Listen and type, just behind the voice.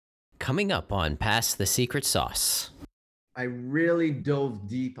coming up on Pass the Secret Sauce. I really dove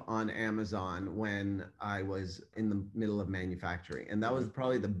deep on Amazon when I was in the middle of manufacturing. And that was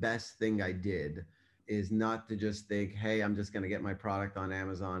probably the best thing I did, is not to just think, hey, I'm just going to get my product on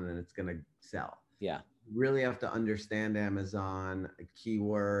Amazon and it's going to sell. Yeah. Really have to understand Amazon,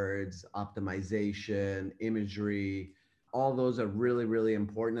 keywords, optimization, imagery. All those are really, really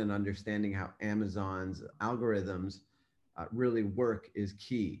important, and understanding how Amazon's algorithms really work is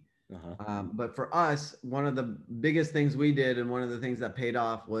key. But for us, one of the biggest things we did, and one of the things that paid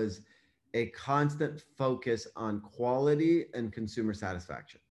off, was a constant focus on quality and consumer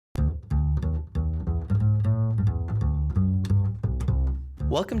satisfaction.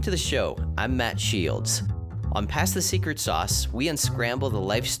 Welcome to the show. I'm Matt Shields. On Pass the Secret Sauce, we unscramble the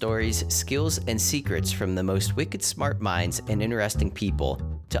life stories, skills, and secrets from the most wicked smart minds and interesting people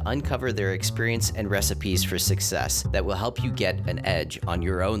to uncover their experience and recipes for success that will help you get an edge on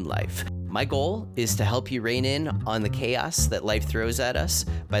your own life. My goal is to help you rein in on the chaos that life throws at us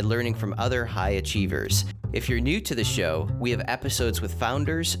by learning from other high achievers. If you're new to the show, we have episodes with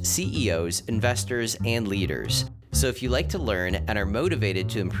founders, CEOs, investors, and leaders. So if you like to learn and are motivated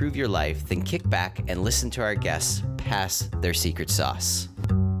to improve your life, then kick back and listen to our guests pass their secret sauce.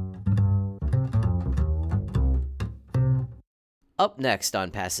 Up next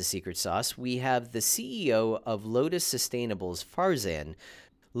on Pass the Secret Sauce, we have the CEO of Lotus Sustainables, Farzan.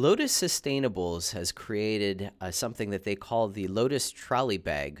 Lotus Sustainables has created something that they call the Lotus Trolley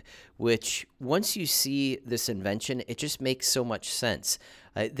Bag, which once you see this invention, it just makes so much sense.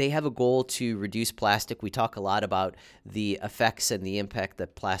 They have a goal to reduce plastic. We talk a lot about the effects and the impact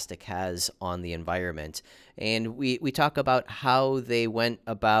that plastic has on the environment. And we talk about how they went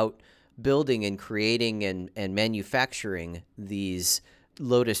about building and creating and manufacturing these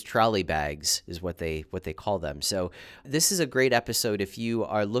Lotus trolley bags is what they call them. So this is a great episode if you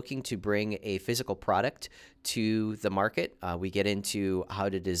are looking to bring a physical product to the market. We get into how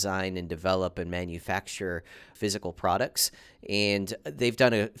to design and develop and manufacture physical products, and they've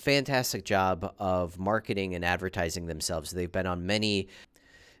done a fantastic job of marketing and advertising themselves. They've been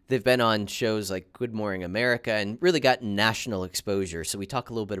on shows like Good Morning America and really gotten national exposure. So we talk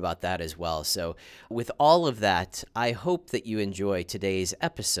a little bit about that as well. So with all of that, I hope that you enjoy today's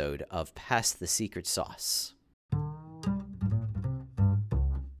episode of Pass the Secret Sauce.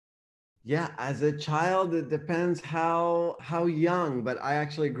 Yeah, as a child, it depends how young, but I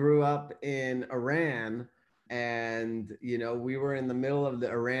actually grew up in Iran, and we were in the middle of the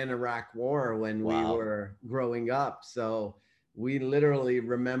Iran-Iraq war when we were growing up. So we literally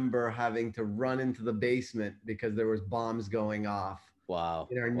remember having to run into the basement because there was bombs going off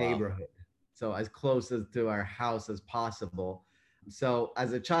in our neighborhood. So as close to our house as possible. So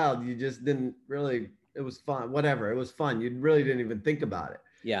as a child, you just didn't really, it was fun, whatever. It was fun. You really didn't even think about it.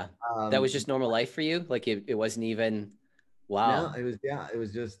 Yeah. That was just normal life for you? Like it wasn't even, wow. No, it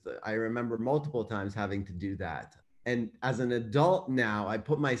was just, I remember multiple times having to do that. And as an adult now, I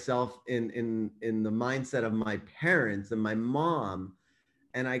put myself in the mindset of my parents and my mom,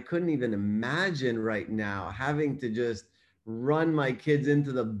 and I couldn't even imagine right now having to just run my kids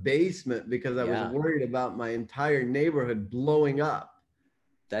into the basement because I was worried about my entire neighborhood blowing up.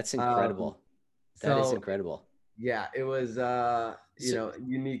 That's incredible. That is incredible. Yeah, it was a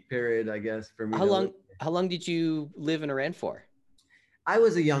unique period, I guess, for me. How long did you live in Iran for? I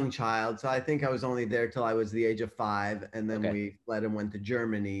was a young child, so I think I was only there till I was the age of 5, and then we fled and went to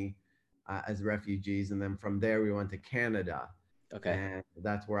Germany as refugees, and then from there we went to Canada. Okay. And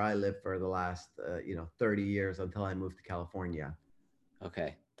that's where I lived for the last 30 years until I moved to California.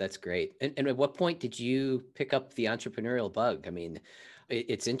 Okay, that's great. And at what point did you pick up the entrepreneurial bug? I mean,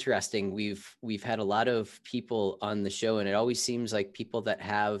 it's interesting. We've had a lot of people on the show, and it always seems like people that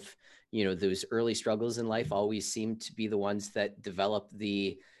have those early struggles in life always seem to be the ones that develop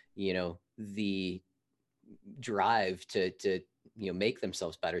the drive to make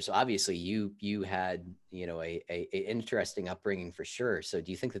themselves better. So obviously you had a interesting upbringing for sure. So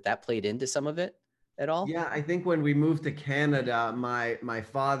do you think that played into some of it at all? Yeah, I think when we moved to Canada, my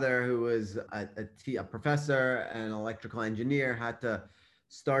father, who was a professor and an electrical engineer, had to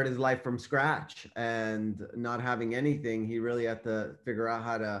start his life from scratch, and not having anything, he really had to figure out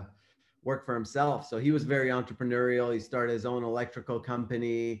how to work for himself. So he was very entrepreneurial. He started his own electrical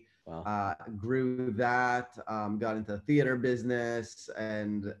company, grew that, got into the theater business,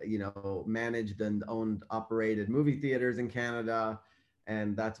 and managed and owned, operated movie theaters in Canada.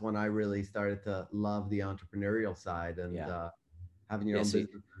 And that's when I really started to love the entrepreneurial side and having your own business.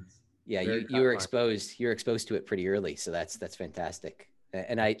 Yeah, you were exposed to it pretty early, so that's fantastic.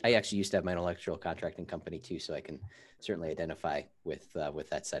 And I actually used to have my own electrical contracting company too, so I can certainly identify with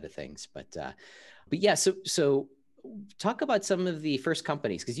that side of things. But yeah, so talk about some of the first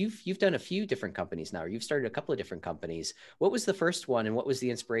companies, because you've done a few different companies now, or you've started a couple of different companies. What was the first one, and what was the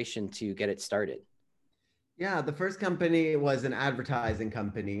inspiration to get it started? Yeah, the first company was an advertising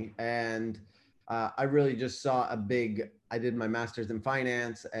company, and I really just saw a big. I did my master's in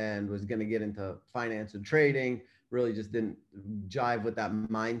finance and was going to get into finance and trading. Really, just didn't jive with that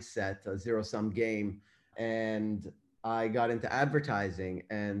mindset, a zero sum game, and I got into advertising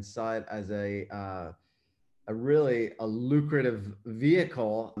and saw it as a really a lucrative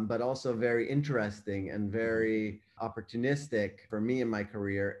vehicle, but also very interesting and very opportunistic for me in my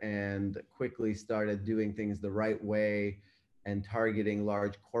career, and quickly started doing things the right way and targeting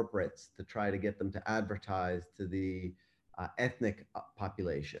large corporates to try to get them to advertise to the ethnic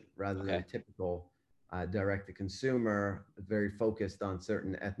population rather than Okay. typical direct to consumer, very focused on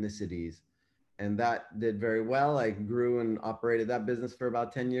certain ethnicities. And that did very well. I grew and operated that business for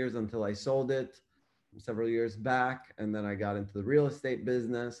about 10 years until I sold it several years back. And then I got into the real estate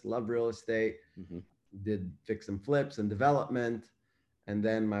business, love real estate, Mm-hmm. did fix and flips and development. And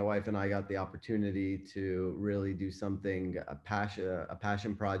then my wife and I got the opportunity to really do something, a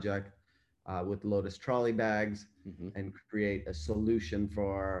passion project with Lotus trolley bags Mm-hmm. and create a solution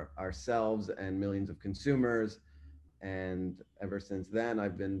for ourselves and millions of consumers. And ever since then,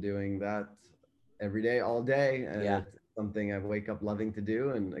 I've been doing that every day, all day. And Yeah. it's something I wake up loving to do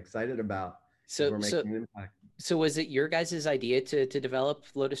and excited about because So we're so making an impact. so was it your guys' idea to develop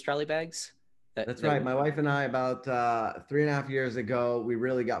Lotus trolley bags? That's That right. My wife and I, about 3.5 years ago, we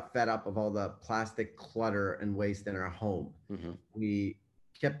really got fed up of all the plastic clutter and waste in our home. Mm-hmm. We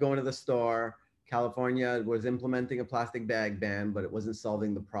kept going to the store. California was implementing a plastic bag ban, but it wasn't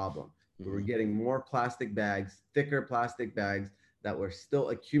solving the problem. We were Mm-hmm. getting more plastic bags, thicker plastic bags that were still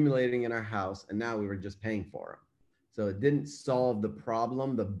accumulating in our house, and now we were just paying for them. So it didn't solve the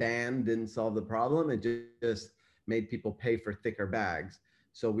problem. The ban didn't solve the problem. It just made people pay for thicker bags.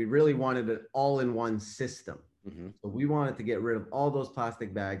 So we really wanted an all-in-one system. Mm-hmm. So we wanted to get rid of all those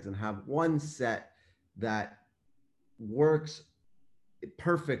plastic bags and have one set that works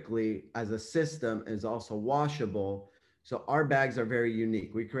perfectly as a system, is also washable. So our bags are very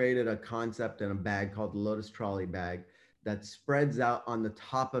unique. We created a concept in a bag called the Lotus trolley bag that spreads out on the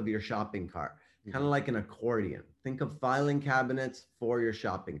top of your shopping cart, kind Mm-hmm. of like an accordion. Think of filing cabinets for your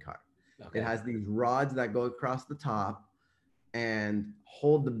shopping cart. It Okay. has these rods that go across the top and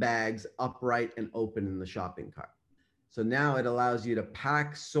hold the bags upright and open in the shopping cart. So now it allows you to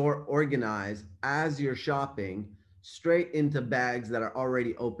pack, sort, organize as you're shopping straight into bags that are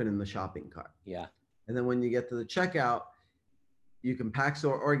already open in the shopping cart. Yeah. And then when you get to the checkout, you can pack,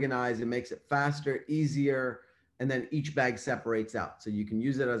 sort, organize. It makes it faster, easier, and then each bag separates out. So you can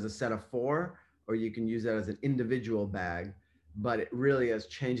use it as a set of four, or you can use it as an individual bag. But it really has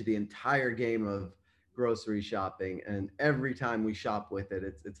changed the entire game of grocery shopping. And every time we shop with it,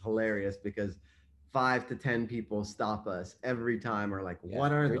 it's hilarious because 5 to 10 people stop us every time. Are like, Yeah.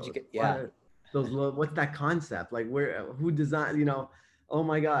 "What are Where'd you those? get? What Yeah. are those? What's that concept? Like, where? Who designed? You know?" Oh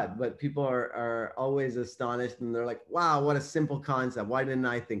my God. But people are always astonished and they're like, wow, what a simple concept. Why didn't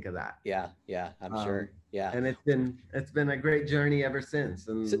I think of that? Yeah. Yeah. I'm Um, sure. Yeah. and it's been a great journey ever since.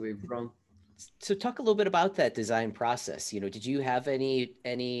 So And we've grown. so talk a little bit about that design process. Did you have any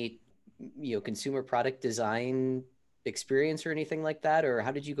consumer product design experience or anything like that, or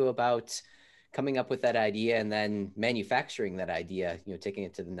how did you go about coming up with that idea and then manufacturing that idea, taking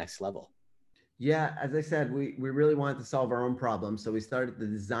it to the next level? Yeah, as I said, we really wanted to solve our own problems. So we started to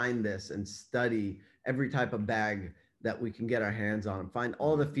design this and study every type of bag that we can get our hands on and find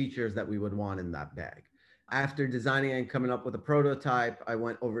all the features that we would want in that bag. After designing and coming up with a prototype, I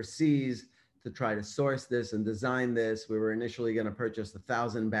went overseas to try to source this and design this. We were initially going to purchase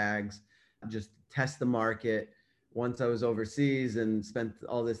 1,000 bags, just test the market. Once I was overseas and spent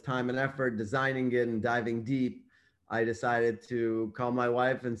all this time and effort designing it and diving deep, I decided to call my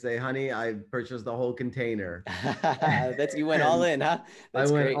wife and say, honey, I purchased the whole container. That's You went all And in, huh? I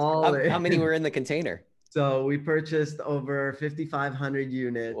That's went great. all How many in. were in the container? So we purchased over 5,500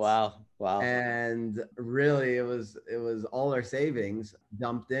 units. Wow. Wow. And really it was all our savings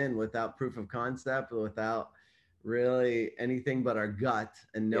dumped in without proof of concept, without really anything but our gut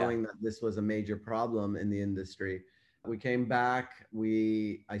and Yeah. knowing that this was a major problem in the industry. We came back,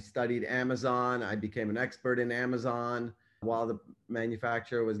 I studied Amazon, I became an expert in Amazon while the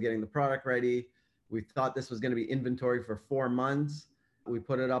manufacturer was getting the product ready. We thought this was going to be inventory for 4 months. We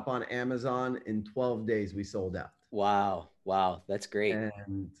put it up on Amazon. In 12 days we sold out. Wow. Wow. That's great.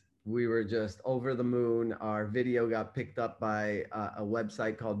 And We were just over the moon. Our video got picked up by a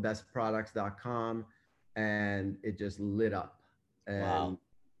website called bestproducts.com, and it just lit up Wow. and Well,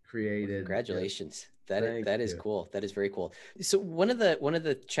 created just, congratulations. thank That is you. cool. That is very cool. So one of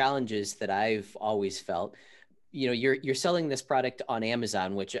the challenges that I've always felt, you're selling this product on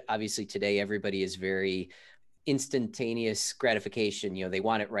Amazon, which obviously today everybody is very instantaneous gratification. They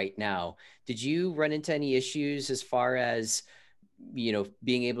want it right now. Did you run into any issues as far as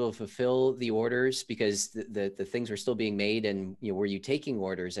being able to fulfill the orders because the things were still being made, and were you taking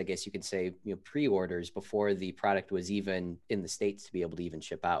orders, I guess you could say, pre-orders before the product was even in the States to be able to even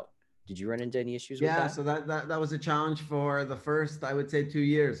ship out? Did you run into any issues with Yeah, that? so that was a challenge for the first, I would say, 2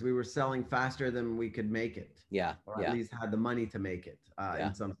 years. We were selling faster than we could make it, Yeah, or at yeah, least had the money to make it yeah.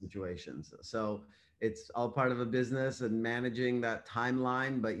 in some situations. So it's all part of a business and managing that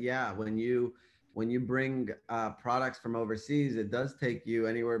timeline. But yeah, when you bring products from overseas, it does take you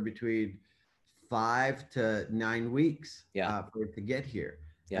anywhere between 5 to 9 weeks Yeah, for it to get here,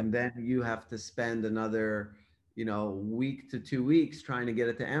 yep. and then you have to spend another week to 2 weeks trying to get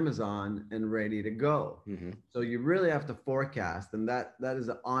it to Amazon and ready to go. Hmm. So you really have to forecast, and that is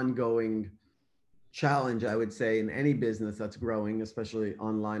an ongoing challenge, I would say, in any business that's growing, especially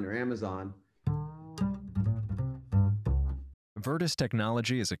online or Amazon. Vertus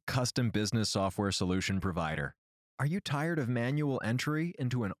Technology is a custom business software solution provider. Are you tired of manual entry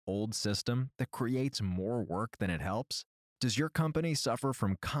into an old system that creates more work than it helps? Does your company suffer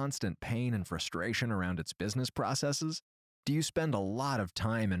from constant pain and frustration around its business processes? Do you spend a lot of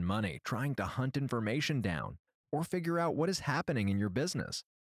time and money trying to hunt information down or figure out what is happening in your business?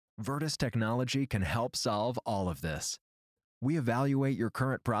 Vertus Technology can help solve all of this. We evaluate your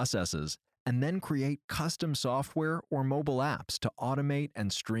current processes and then create custom software or mobile apps to automate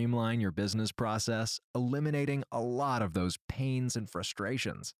and streamline your business process, eliminating a lot of those pains and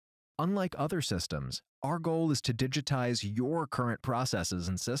frustrations. Unlike other systems, our goal is to digitize your current processes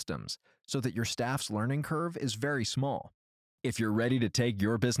and systems so that your staff's learning curve is very small. If you're ready to take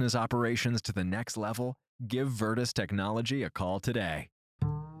your business operations to the next level, give Vertus Technology a call today.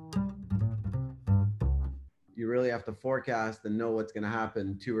 You really have to forecast and know what's going to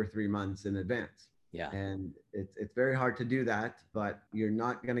happen 2 or 3 months in advance. Yeah, And it's very hard to do that, but you're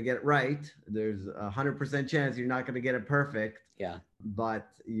not going to get it right. There's 100% chance you're not going to get it perfect, yeah. but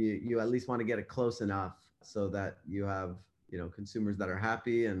you at least want to get it close enough so that you have consumers that are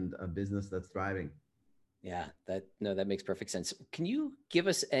happy and a business that's thriving. Yeah, that makes perfect sense. Can you give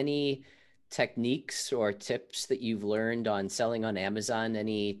us any techniques or tips that you've learned on selling on Amazon?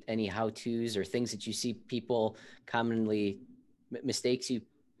 Any how-tos or things that you see people commonly mistakes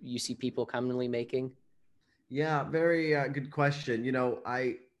you see people commonly making? Yeah, very good question.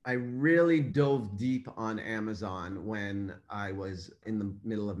 I really dove deep on Amazon when I was in the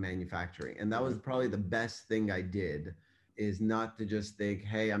middle of manufacturing, and that was Hmm. probably the best thing I did, is not to just think,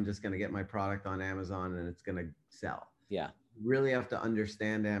 "Hey, I'm just going to get my product on Amazon and it's going to sell." Yeah, Really have to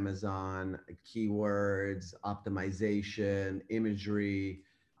understand Amazon keywords, optimization, imagery.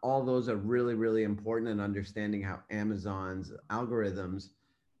 All those are really, really important, and understanding how Amazon's algorithms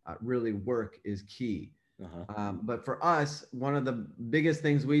really work is key. uh-huh. But for us, one of the biggest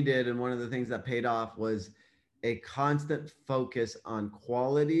things we did, and one of the things that paid off, was a constant focus on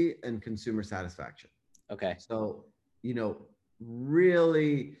quality and consumer satisfaction. Okay. So, you know,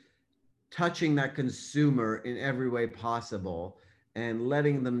 really touching that consumer in every way possible and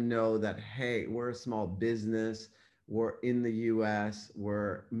letting them know that, hey, we're a small business, we're in the US,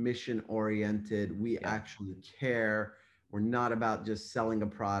 we're mission oriented, we Yeah, actually care, we're not about just selling a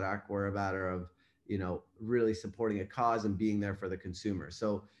product, we're about of really supporting a cause and being there for the consumer.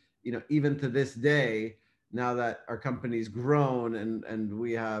 So even to this day, now that our company's grown and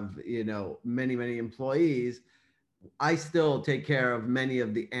we have many employees, I still take care of many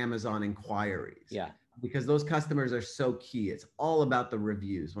of the Amazon inquiries yeah. because those customers are so key. It's all about the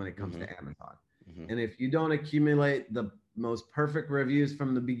reviews when it comes Hmm. to Amazon. Hmm. And if you don't accumulate the most perfect reviews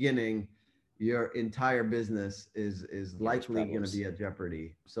from the beginning, your entire business is Yeah, there's likely going to problems. be at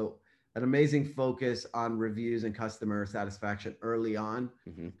jeopardy. So an amazing focus on reviews and customer satisfaction early on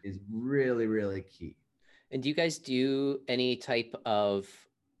Hmm. is really, really key. And do you guys do any type of,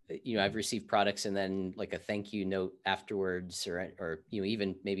 I've received products and then like a thank you note afterwards, or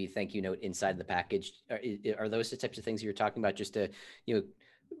even maybe thank you note inside the package. Are those the types of things you're talking about? Just you know,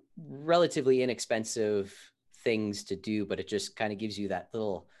 relatively inexpensive things to do, but it just kind of gives you that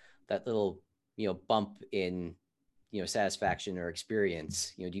little, bump in, satisfaction or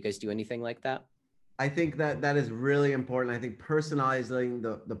experience. Do you guys do anything like that? I think that that is really important. I think personalizing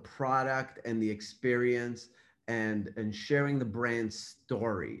the product and the experience and sharing the brand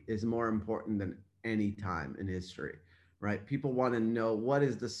story is more important than any time in history, right? People want to know, what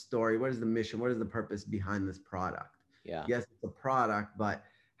is the story, what is the mission, what is the purpose behind this product. Yeah. Yes, it's a product, but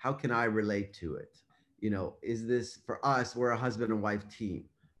how can I relate to it? Is this, for us, we're a husband and wife team,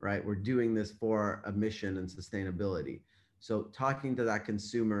 right? We're doing this for a mission and sustainability. So talking to that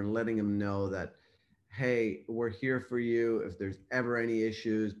consumer and letting them know that, hey, we're here for you. If there's ever any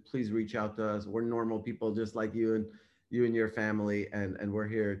issues, please reach out to us. We're normal people just like you and your family, and we're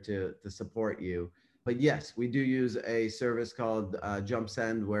here to support you. But yes, we do use a service called Jump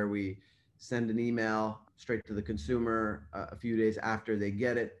Send, where we send an email straight to the consumer a few days after they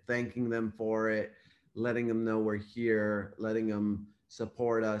get it, thanking them for it, letting them know we're here, letting them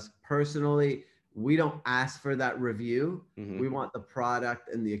support us. Personally, we don't ask for that review. We want the product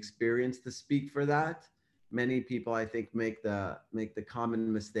and the experience to speak for that. Many people, I think, make the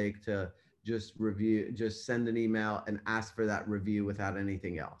common mistake to just send an email and ask for that review without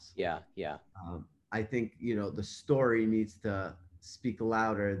anything else. Yeah. Yeah. I think, the story needs to speak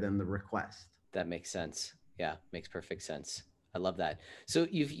louder than the request. That makes sense. Yeah, makes perfect sense. I love that. So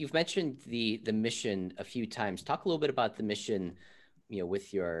you've mentioned the mission a few times. Talk a little bit about the mission,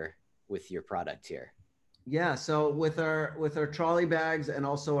 with your product here. Yeah, so with our trolley bags and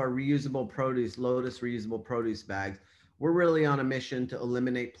also our reusable produce, Lotus reusable produce bags, we're really on a mission to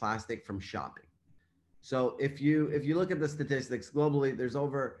eliminate plastic from shopping. So if you look at the statistics globally, there's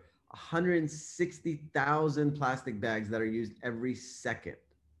over 160,000 plastic bags that are used every second.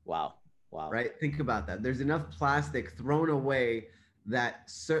 Wow. Wow. Right? Think about that. There's enough plastic thrown away that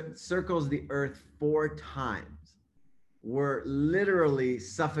circles the earth 4 times. We're literally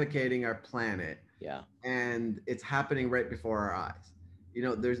suffocating our planet. Yeah. And it's happening right before our eyes.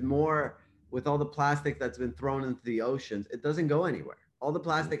 There's more with all the plastic that's been thrown into the oceans. It doesn't go anywhere. All the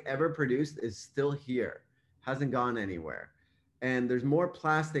plastic ever produced is still here, hasn't gone anywhere. And there's more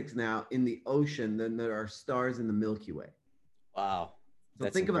plastics now in the ocean than there are stars in the Milky Way. Wow. So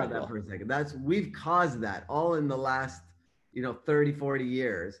think about that for a second. We've caused that all in the last, 30, 40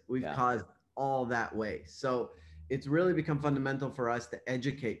 years. We've caused all that waste. So it's really become fundamental for us to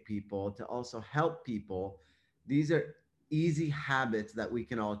educate people, to also help people. These are easy habits that we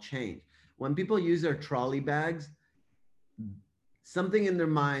can all change. When people use their trolley bags, something in their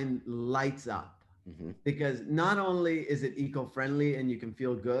mind lights up, because not only is it eco-friendly and you can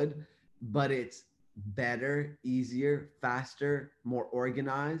feel good, but it's better, easier, faster, more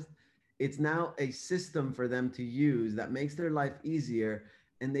organized. It's now a system for them to use that makes their life easier,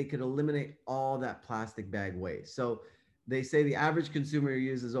 and they could eliminate all that plastic bag waste. So they say the average consumer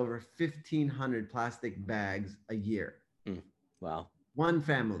uses over 1,500 plastic bags a year. Wow. One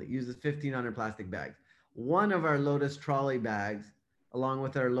family uses 1,500 plastic bags. One of our Lotus trolley bags, along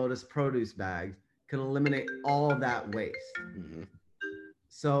with our Lotus produce bags, can eliminate all that waste.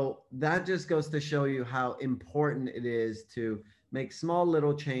 So that just goes to show you how important it is to make small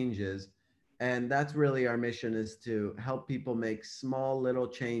little changes. And that's really our mission, is to help people make small little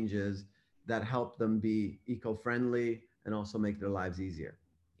changes that help them be eco-friendly and also make their lives easier.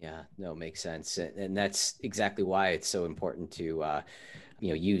 Yeah, no, makes sense. And that's exactly why it's so important to,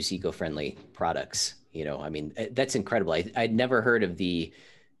 use eco-friendly products. That's incredible. I'd never heard of the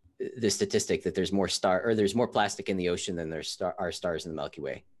statistic that there's more plastic in the ocean than there are stars in the Milky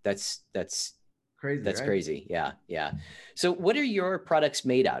Way. That's crazy. That's right? crazy. Yeah. Yeah. So what are your products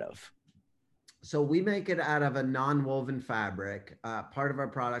made out of? So we make it out of a non-woven fabric. Part of our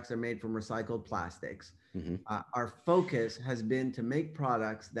products are made from recycled plastics. Our focus has been to make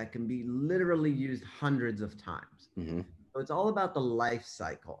products that can be literally used hundreds of times. So it's all about the life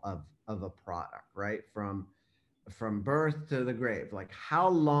cycle of a product, right? From birth to the grave. Like, how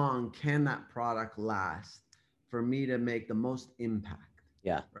long can that product last for me to make the most impact?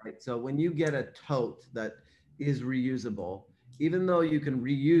 Yeah. Right. So when you get a tote that is reusable, even though you can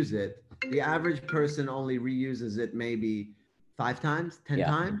reuse it, the average person only reuses it maybe 5 times, 10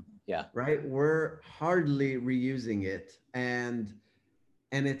 times. Yeah. Right. We're hardly reusing it. And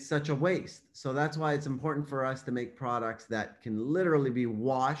it's such a waste. So that's why it's important for us to make products that can literally be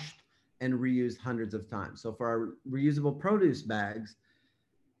washed and reused hundreds of times. So for our reusable produce bags,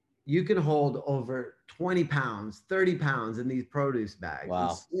 you can hold over 20 pounds, 30 pounds in these produce bags. Wow.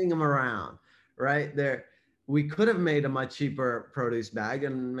 And swing them around, right? We could have made a much cheaper produce bag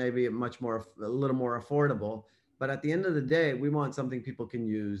and maybe a little more affordable. But at the end of the day, we want something people can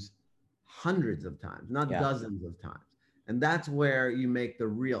use hundreds of times, not dozens of times. And that's where you make the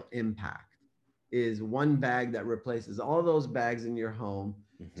real impact, is one bag that replaces all those bags in your home.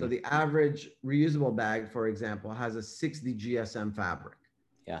 So the average reusable bag, for example, has a 60 GSM fabric.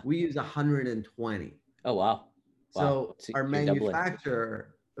 Yeah. We use 120. Oh, wow. Wow. So So our you're doubling.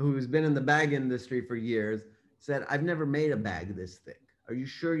 manufacturer, who's been in the bag industry for years, said, "I've never made a bag this thick. Are you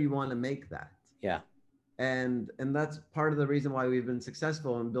sure you want to make that?" Yeah. And that's part of the reason why we've been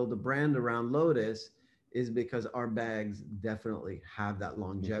successful and build a brand around Lotus, is because our bags definitely have that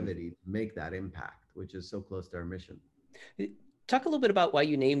longevity to make that impact, which is so close to our mission. Talk a little bit about why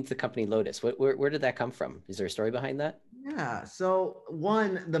you named the company Lotus. Where did that come from? Is there a story behind that? Yeah. So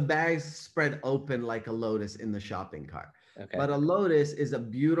one, the bags spread open like a lotus in the shopping cart. Okay. But a lotus is a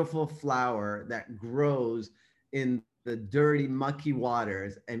beautiful flower that grows in the dirty, mucky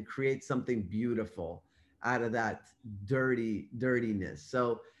waters and creates something beautiful out of that dirtiness.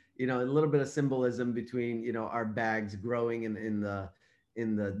 So, a little bit of symbolism between, our bags growing in the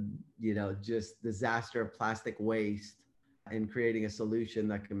just disaster of plastic waste and creating a solution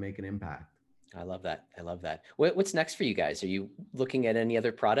that can make an impact. I love that. I love that. What's next for you guys? Are you looking at any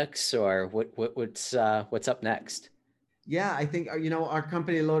other products, or what's up next? Yeah, I think our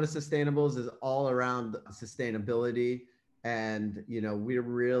company Lotus Sustainables is all around sustainability, and we're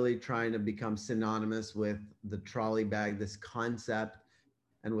really trying to become synonymous with the trolley bag, this concept,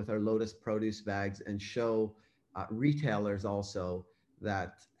 and with our Lotus produce bags, and show retailers also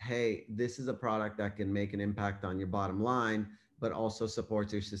that, hey, this is a product that can make an impact on your bottom line, but also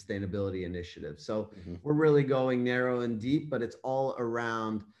supports your sustainability initiative. So we're really going narrow and deep, but it's all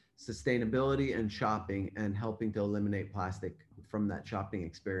around sustainability and shopping and helping to eliminate plastic from that shopping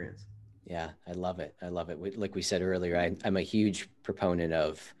experience. Yeah, I love it. I love it. Like we said earlier, I'm a huge proponent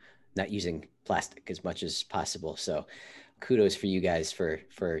of not using plastic as much as possible. So kudos for you guys for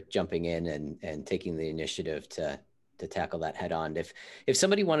jumping in and taking the initiative to tackle that head on. If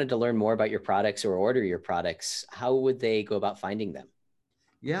somebody wanted to learn more about your products or order your products, how would they go about finding them?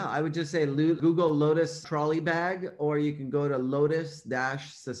 Yeah, I would just say Google Lotus trolley bag, or you can go to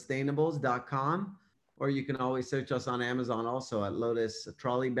lotus-sustainables.com, or you can always search us on Amazon also at Lotus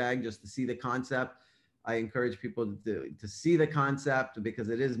trolley bag, just to see the concept. I encourage people to see the concept, because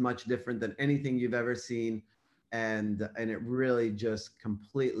it is much different than anything you've ever seen. And it really just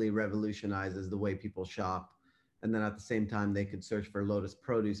completely revolutionizes the way people shop. And then at the same time, they could search for Lotus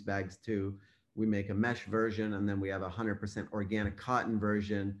produce bags too. We make a mesh version, and then we have a 100% organic cotton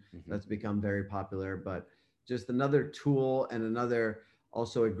version that's become very popular. But just another tool, and another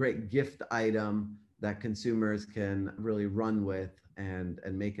also a great gift item that consumers can really run with and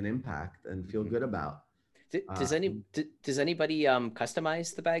make an impact and feel good about. Does anybody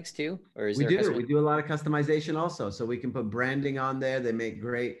customize the bags too, or is we there do we do a lot of customization also, so we can put branding on there. They make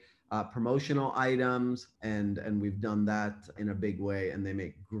great promotional items, and we've done that in a big way, and they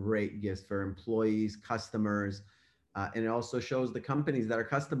make great gifts for employees, customers, and it also shows the companies that are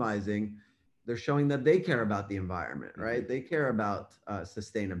customizing, they're showing that they care about the environment, right? They care about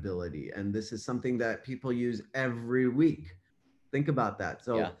sustainability, and this is something that people use every week. Think about that.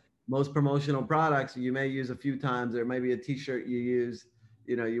 So most promotional products you may use a few times. There may be a t-shirt you use,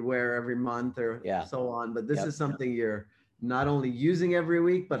 you wear every month or so on, but this is something you're not only using every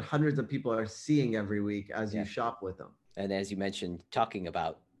week, but hundreds of people are seeing every week as you shop with them. And as you mentioned, talking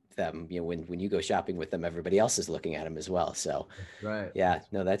about them, when you go shopping with them, everybody else is looking at them as well. So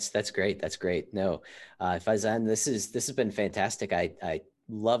that's great. That's great. No, Farzan, this has been fantastic. I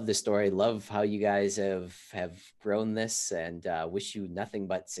love the story, love how you guys have grown this, and wish you nothing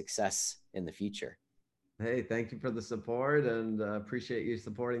but success in the future. Hey, thank you for the support, and appreciate you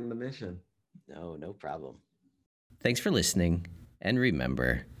supporting the mission. No problem. Thanks for listening, and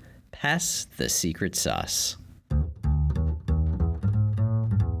remember, pass the secret sauce.